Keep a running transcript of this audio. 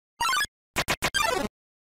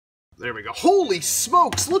there we go. Holy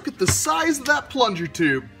smokes, look at the size of that plunger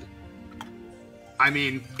tube. I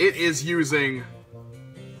mean, it is using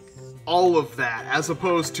all of that, as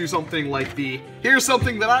opposed to something like here's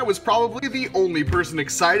something that I was probably the only person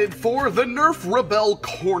excited for, the Nerf Rebelle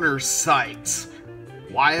CornerSight.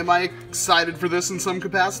 Why am I excited for this in some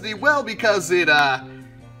capacity? Well, because it,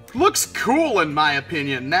 looks cool in my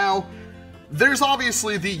opinion. Now, there's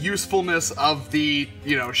obviously the usefulness of the,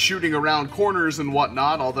 you know, shooting around corners and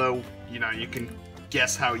whatnot, although, you know, you can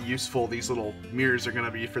guess how useful these little mirrors are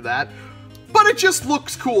gonna be for that. But it just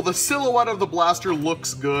looks cool. The silhouette of the blaster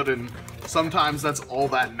looks good, and sometimes that's all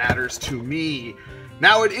that matters to me.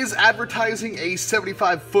 Now, it is advertising a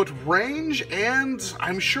 75-foot range, and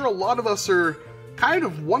I'm sure a lot of us are kind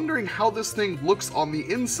of wondering how this thing looks on the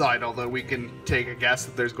inside, although we can take a guess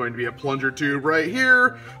that there's going to be a plunger tube right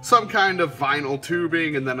here, some kind of vinyl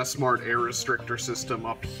tubing, and then a smart air restrictor system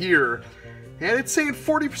up here. And it's saying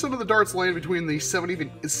 40% of the darts land between the 70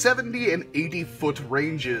 and 80-foot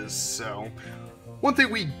ranges, so one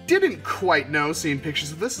thing we didn't quite know, seeing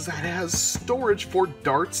pictures of this, is that it has storage for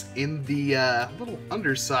darts in the little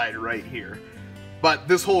underside right here. But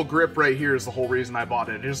this whole grip right here is the whole reason I bought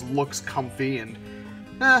it. It just looks comfy, and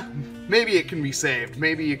maybe it can be saved.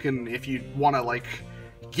 Maybe you can, if you want to, like,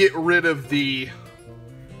 get rid of the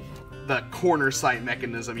corner sight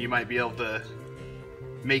mechanism, you might be able to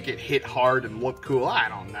make it hit hard and look cool. I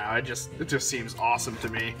don't know, it just seems awesome to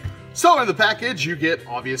me. So in the package, you get,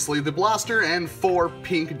 obviously, the blaster and 4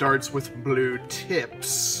 pink darts with blue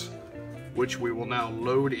tips, which we will now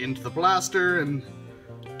load into the blaster, and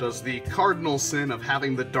does the cardinal sin of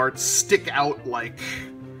having the darts stick out, like,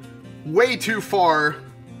 way too far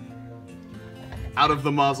out of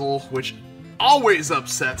the muzzle, which always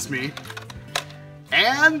upsets me.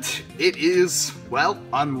 And it is, well,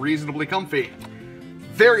 unreasonably comfy.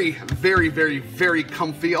 Very, very, very, very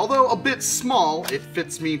comfy, although a bit small. It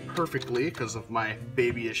fits me perfectly because of my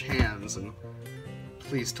babyish hands, and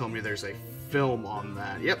please tell me there's a film on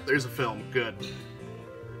that. Yep, there's a film. Good.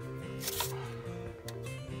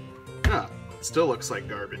 Huh, still looks like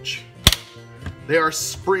garbage. They are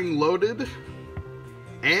spring-loaded,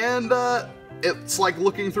 and it's like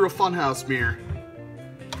looking through a funhouse mirror.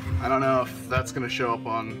 I don't know if that's gonna show up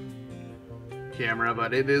on camera,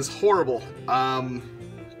 but it is horrible.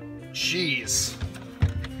 Jeez.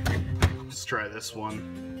 Let's try this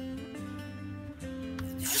one.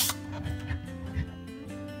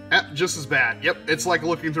 Just as bad. Yep, it's like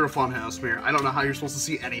looking through a funhouse mirror. I don't know how you're supposed to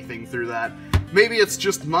see anything through that. Maybe it's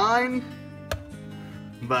just mine,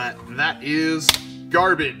 but that is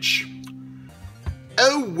garbage.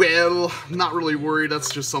 Oh well, not really worried.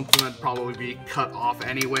 That's just something that'd probably be cut off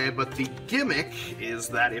anyway, but the gimmick is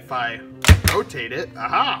that if I rotate it,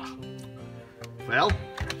 aha! Well,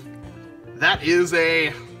 that is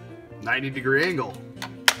a 90-degree angle.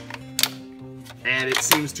 And it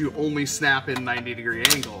seems to only snap in 90-degree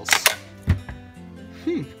angles.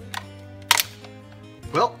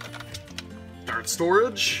 Well, dart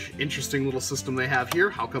storage. Interesting little system they have here.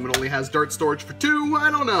 How come it only has dart storage for 2? I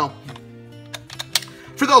don't know.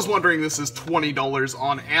 For those wondering, this is $20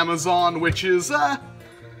 on Amazon, which is a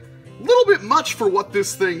little bit much for what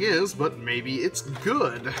this thing is, but maybe it's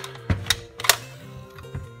good.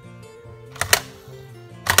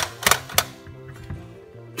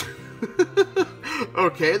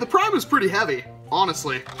 Okay, the prime is pretty heavy,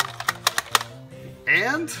 honestly.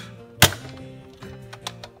 And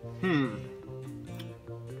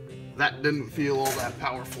that didn't feel all that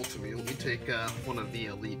powerful to me. Let me take one of the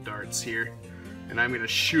elite darts here, and I'm gonna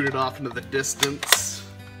shoot it off into the distance.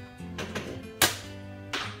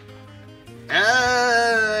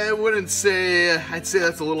 I wouldn't say, I'd say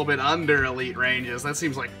that's a little bit under elite ranges. That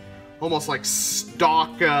seems like almost like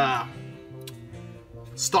stock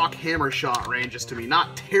hammer shot ranges to me.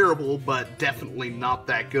 Not terrible, but definitely not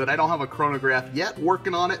that good. I don't have a chronograph yet,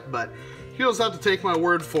 working on it, but you'll just have to take my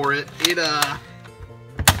word for it.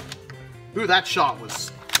 Ooh, that shot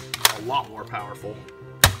was a lot more powerful.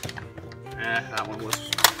 That one was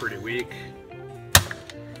pretty weak.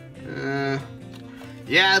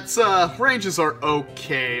 Yeah, its ranges are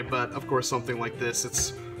okay, but of course something like this,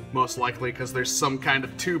 it's most likely because there's some kind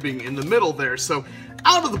of tubing in the middle there. So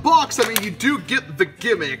out of the box, I mean, you do get the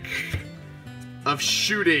gimmick of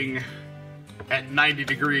shooting at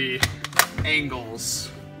 90-degree angles,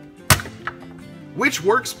 which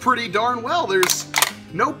works pretty darn well. There's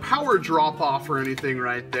no power drop-off or anything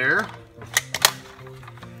right there.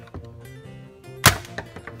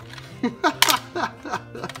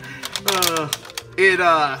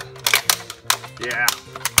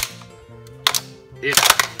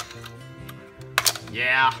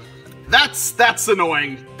 Yeah. That's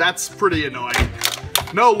annoying. That's pretty annoying.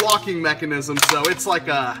 No locking mechanism, so it's like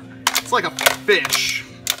a fish.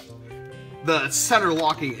 The center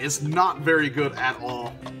locking is not very good at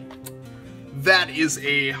all. That is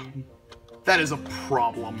a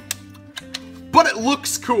problem. But it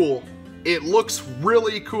looks cool. It looks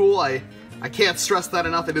really cool. I can't stress that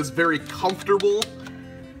enough. It is very comfortable.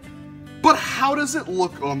 But how does it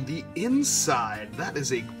look on the inside? That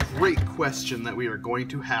is a great question that we are going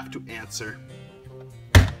to have to answer.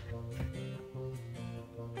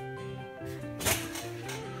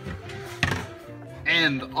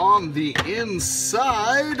 And on the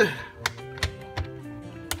inside...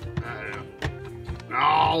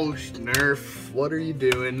 Oh, Nerf, what are you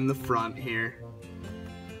doing in the front here?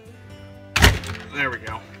 There we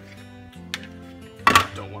go.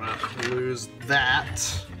 Don't want to lose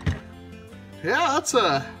that. Yeah, that's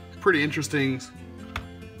a pretty interesting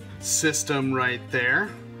system right there.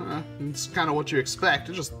 It's kind of what you expect.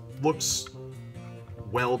 It just looks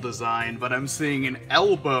well designed, but I'm seeing an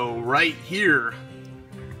elbow right here,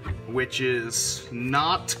 which is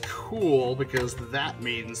not cool because that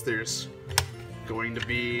means there's going to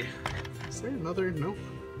be... Is there another? Nope.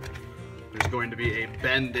 There's going to be a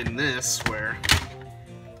bend in this where...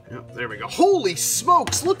 Yep, there we go. Holy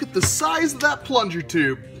smokes! Look at the size of that plunger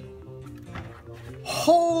tube!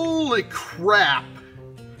 Holy crap!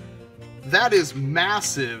 That is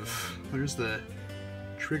massive. There's the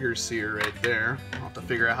trigger sear right there. I'll have to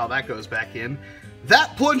figure out how that goes back in.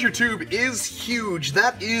 That plunger tube is huge.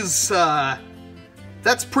 That is,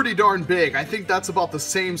 that's pretty darn big. I think that's about the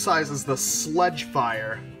same size as the sledge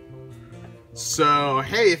fire. So,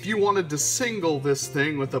 hey, if you wanted to single this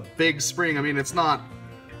thing with a big spring, I mean, it's not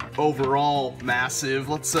overall massive.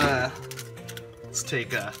 Let's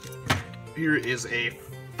take a... Here is a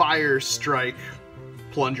Fire Strike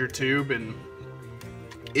plunger tube, and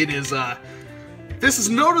it is, this is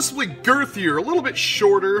noticeably girthier, a little bit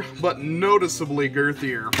shorter, but noticeably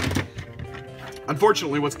girthier.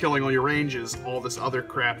 Unfortunately, what's killing all your range is all this other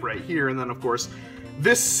crap right here, and then, of course,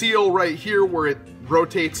 this seal right here where it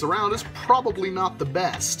rotates around is probably not the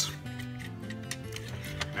best.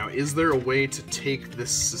 Now, is there a way to take this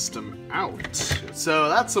system out? So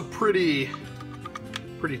that's a pretty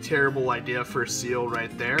terrible idea for a seal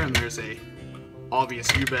right there, and there's a obvious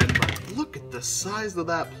U-bend, but look at the size of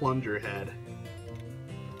that plunger head.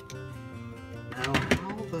 Now,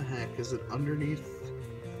 how the heck is it underneath?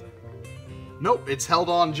 Nope, it's held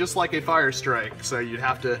on just like a Fire Strike, so you'd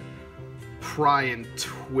have to pry and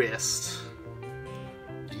twist.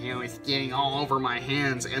 You know, it's getting all over my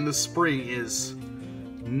hands, and the spring is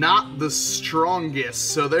not the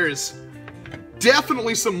strongest, so there's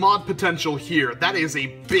definitely some mod potential here. That is a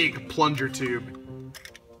big plunger tube.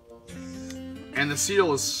 And the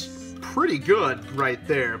seal is pretty good right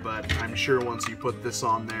there, but I'm sure once you put this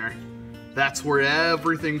on there, that's where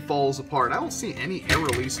everything falls apart. I don't see any air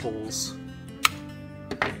release holes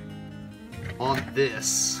on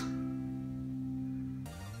this.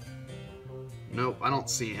 Nope, I don't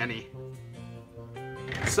see any.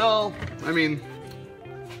 So, I mean,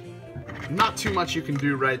 not too much you can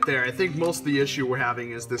do right there. I think most of the issue we're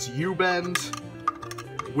having is this U-bend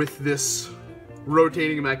with this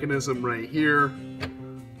rotating mechanism right here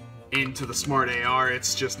into the Smart AR.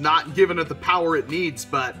 It's just not giving it the power it needs,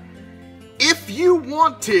 but if you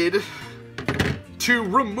wanted to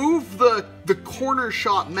remove the corner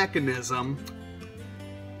shot mechanism,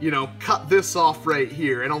 you know, cut this off right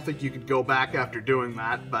here. I don't think you could go back after doing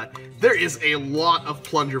that, but there is a lot of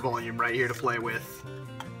plunger volume right here to play with.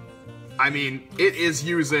 I mean, it is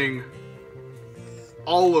using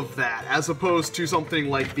all of that, as opposed to something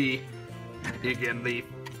like the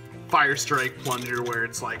Fire Strike plunger, where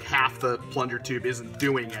it's like half the plunger tube isn't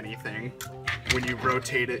doing anything. When you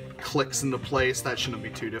rotate it, it clicks into place. That shouldn't be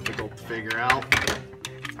too difficult to figure out.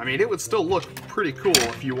 I mean, it would still look pretty cool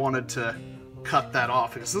if you wanted to cut that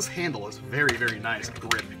off, because this handle is very, very nice.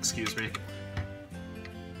 Grip, excuse me.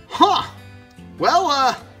 Huh!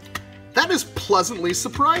 Well, that is pleasantly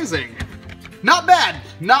surprising. Not bad,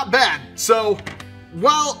 not bad. So,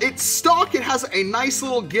 while it's stock, it has a nice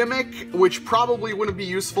little gimmick, which probably wouldn't be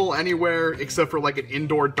useful anywhere except for like an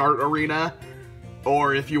indoor dart arena,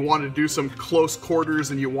 or if you wanted to do some close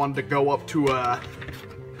quarters and you wanted to go up to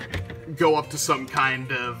some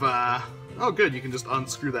kind of, oh good, you can just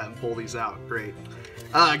unscrew that and pull these out, great.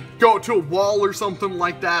 Go to a wall or something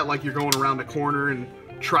like that, like you're going around a corner and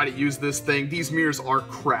try to use this thing. These mirrors are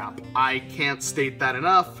crap. I can't state that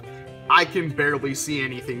enough. I can barely see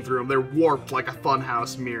anything through them. They're warped like a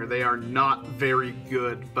funhouse mirror. They are not very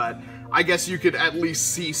good, but I guess you could at least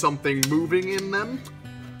see something moving in them.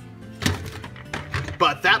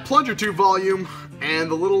 But that plunger tube volume and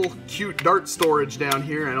the little cute dart storage down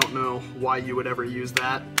here, I don't know why you would ever use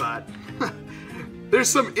that, but there's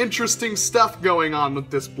some interesting stuff going on with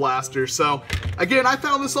this blaster. So again, I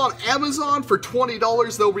found this on Amazon for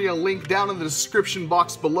 $20. There'll be a link down in the description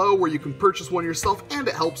box below where you can purchase one yourself, and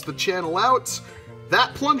it helps the channel out.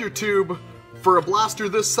 That plunger tube, for a blaster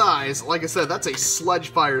this size, like I said, that's a sledge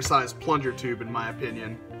fire size plunger tube in my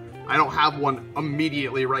opinion. I don't have one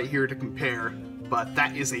immediately right here to compare, but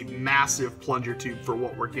that is a massive plunger tube for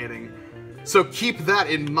what we're getting. So keep that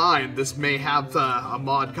in mind. This may have a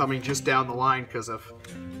mod coming just down the line because of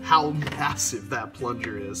how massive that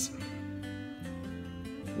plunger is.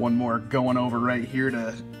 One more going over right here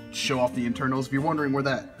to show off the internals. If you're wondering where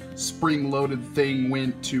that spring-loaded thing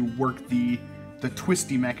went to work the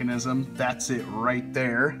twisty mechanism, that's it right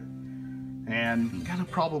there. And gonna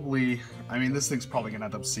probably, I mean, this thing's probably gonna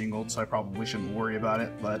end up singled, so I probably shouldn't worry about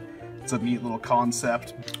it, but it's a neat little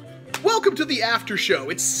concept. Welcome to the after show.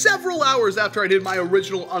 It's several hours after I did my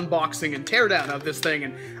original unboxing and teardown of this thing,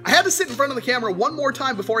 and I had to sit in front of the camera one more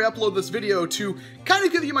time before I upload this video to kind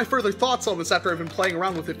of give you my further thoughts on this after I've been playing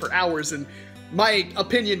around with it for hours, and my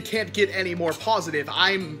opinion can't get any more positive.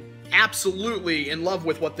 I'm absolutely in love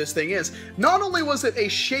with what this thing is. Not only was it a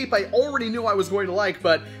shape I already knew I was going to like,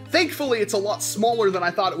 but thankfully it's a lot smaller than I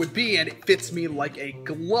thought it would be, and it fits me like a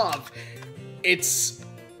glove.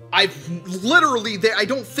 I've literally, I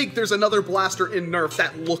don't think there's another blaster in Nerf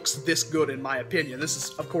that looks this good in my opinion. This is,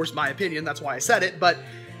 of course, my opinion, that's why I said it, but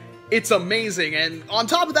it's amazing. And on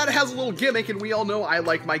top of that, it has a little gimmick, and we all know I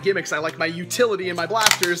like my gimmicks, I like my utility in my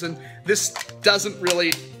blasters, and this doesn't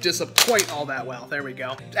really disappoint all that well. There we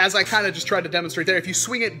go. As I kind of just tried to demonstrate there, if you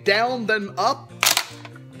swing it down, then up,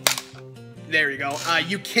 there you go.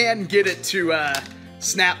 You can get it to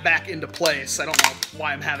snap back into place. I don't know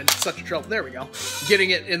why I'm having such a trouble. There we go. Getting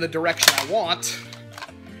it in the direction I want.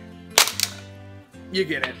 You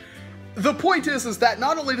get it. The point is that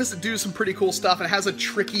not only does it do some pretty cool stuff, it has a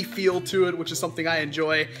tricky feel to it, which is something I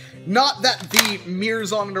enjoy. Not that the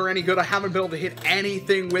mirrors on it are any good. I haven't been able to hit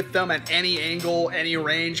anything with them at any angle, any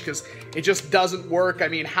range, because it just doesn't work. I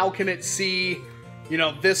mean, how can it see, you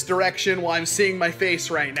know, this direction while I'm seeing my face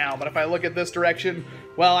right now? But if I look at this direction,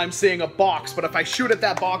 well, I'm seeing a box, but if I shoot at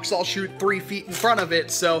that box, I'll shoot 3 feet in front of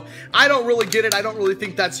it, so I don't really get it. I don't really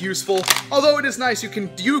think that's useful, although it is nice. You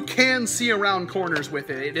can see around corners with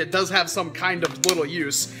it. It does have some kind of little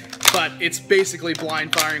use, but it's basically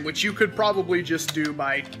blind firing, which you could probably just do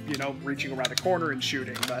by, you know, reaching around a corner and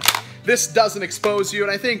shooting, but this doesn't expose you,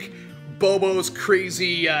 and I think Bobo's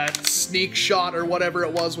crazy sneak shot or whatever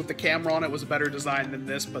it was with the camera on it was a better design than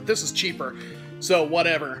this, but this is cheaper, so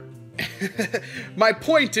whatever. My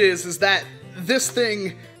point is that this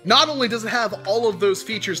thing, not only does it have all of those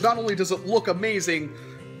features, not only does it look amazing,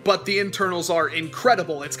 but the internals are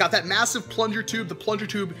incredible. It's got that massive plunger tube. The plunger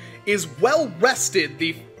tube is well rested.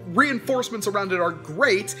 The reinforcements around it are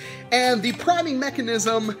great, and the priming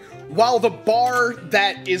mechanism, while the bar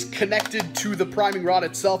that is connected to the priming rod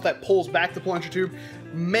itself that pulls back the plunger tube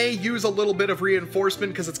may use a little bit of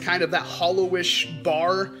reinforcement because it's kind of that hollowish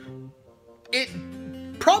bar, it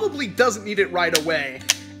probably doesn't need it right away.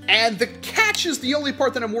 And the catch is the only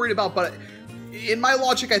part that I'm worried about, but in my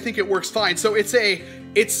logic, I think it works fine. So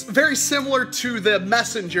it's very similar to the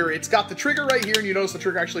Messenger. It's got the trigger right here, and you notice the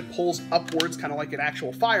trigger actually pulls upwards, kind of like an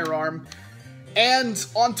actual firearm. And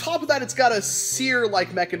on top of that, it's got a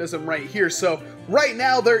sear-like mechanism right here. So right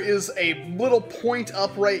now, there is a little point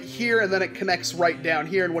up right here, and then it connects right down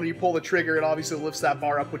here. And when you pull the trigger, it obviously lifts that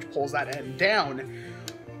bar up, which pulls that end down.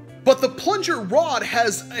 But the plunger rod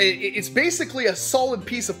it's basically a solid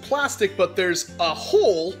piece of plastic, but there's a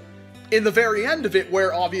hole in the very end of it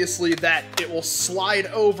where obviously that it will slide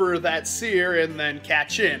over that sear and then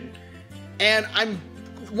catch in. And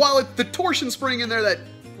while the torsion spring in there that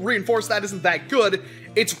reinforced that isn't that good,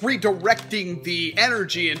 it's redirecting the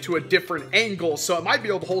energy into a different angle, so it might be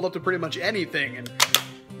able to hold up to pretty much anything, and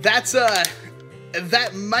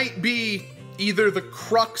that might be either the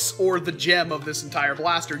crux or the gem of this entire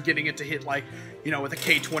blaster, getting it to hit, like, you know, with a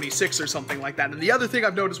K26 or something like that. And the other thing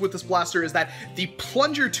I've noticed with this blaster is that the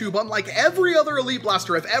plunger tube, unlike every other Elite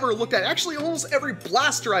blaster I've ever looked at, actually almost every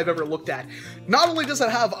blaster I've ever looked at, not only does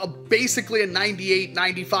it have basically a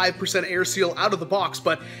 98-95% air seal out of the box,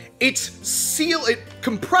 but it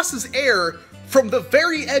compresses air from the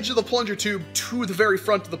very edge of the plunger tube to the very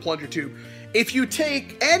front of the plunger tube. If you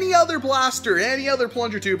take any other blaster, any other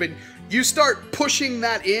plunger tube, and you start pushing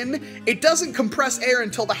that in, it doesn't compress air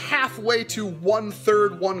until the halfway to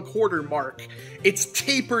 1/3, 1/4 mark. It's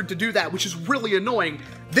tapered to do that, which is really annoying.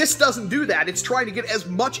 This doesn't do that. It's trying to get as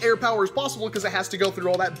much air power as possible because it has to go through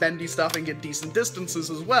all that bendy stuff and get decent distances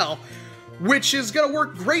as well, which is gonna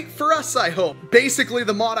work great for us, I hope. Basically,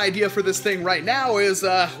 the mod idea for this thing right now is,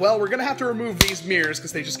 well, we're gonna have to remove these mirrors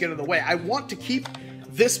because they just get in the way. I want to keep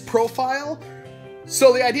this profile.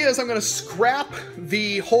 So the idea is I'm going to scrap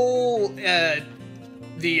the whole,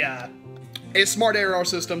 smart AR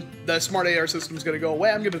system. The smart AR system is going to go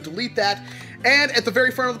away. I'm going to delete that. And at the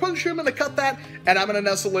very front of the puncture, I'm going to cut that. And I'm going to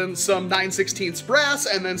nestle in some 9/16 brass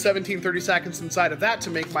and then 17/32 inside of that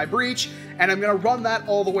to make my breech. And I'm going to run that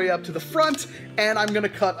all the way up to the front. And I'm going to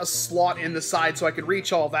cut a slot in the side so I can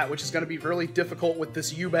reach all that, which is going to be really difficult with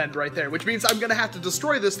this U-bend right there. Which means I'm going to have to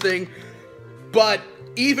destroy this thing. But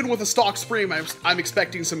even with a stock spring, I'm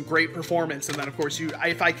expecting some great performance. And then, of course,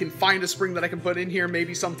 if I can find a spring that I can put in here,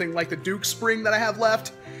 maybe something like the Duke spring that I have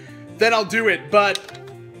left, then I'll do it. But,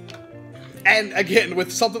 and again,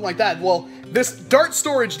 with something like that, well, this dart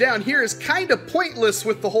storage down here is kind of pointless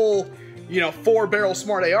with the whole, 4-barrel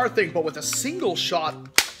smart AR thing. But with a single shot,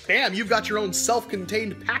 bam, you've got your own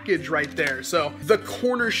self-contained package right there. So the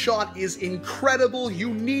CornerSight is incredible. You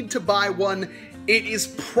need to buy one. It is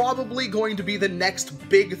probably going to be the next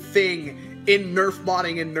big thing in Nerf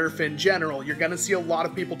modding and Nerf in general. You're gonna see a lot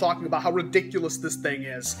of people talking about how ridiculous this thing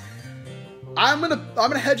is. I'm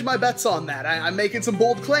gonna hedge my bets on that. I'm making some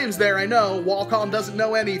bold claims there, I know. Walcom doesn't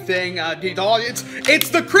know anything. It's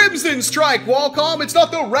the Crimson Strike, Walcom! It's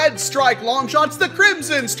not the Red Strike, Longshot, it's the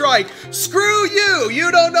Crimson Strike! Screw you!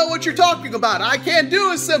 You don't know what you're talking about! I can't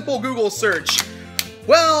do a simple Google search!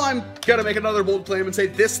 Well, I'm gonna make another bold claim and say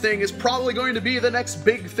this thing is probably going to be the next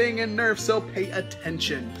big thing in Nerf, so pay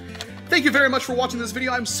attention. Thank you very much for watching this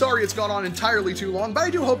video. I'm sorry it's gone on entirely too long, but I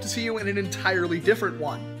do hope to see you in an entirely different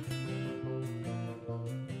one.